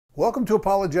Welcome to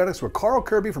Apologetics with Carl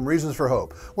Kirby from Reasons for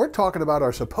Hope. We're talking about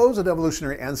our supposed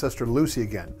evolutionary ancestor Lucy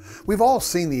again. We've all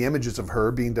seen the images of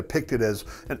her being depicted as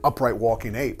an upright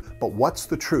walking ape, but what's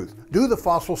the truth? Do the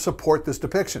fossils support this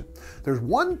depiction? There's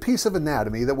one piece of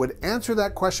anatomy that would answer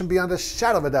that question beyond a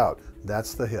shadow of a doubt.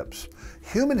 That's the hips.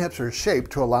 Human hips are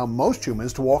shaped to allow most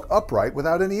humans to walk upright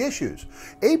without any issues.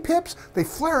 Ape hips, they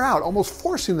flare out, almost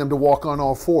forcing them to walk on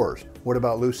all fours. What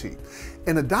about Lucy?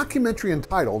 In a documentary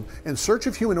entitled In Search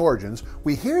of Human Origins,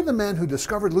 we hear the man who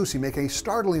discovered Lucy make a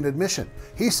startling admission.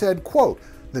 He said, quote,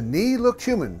 "The knee looked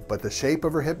human, but the shape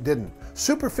of her hip didn't.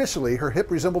 Superficially, her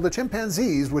hip resembled a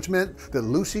chimpanzee's, which meant that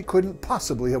Lucy couldn't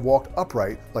possibly have walked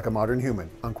upright like a modern human,"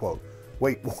 unquote.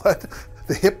 Wait, what?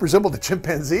 The hip resembled a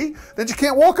chimpanzee? Then you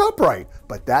can't walk upright.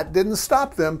 But that didn't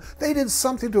stop them. They did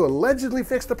something to allegedly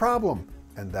fix the problem.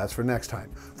 And that's for next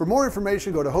time. For more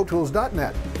information, go to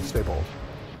hopetools.net. Stay bold.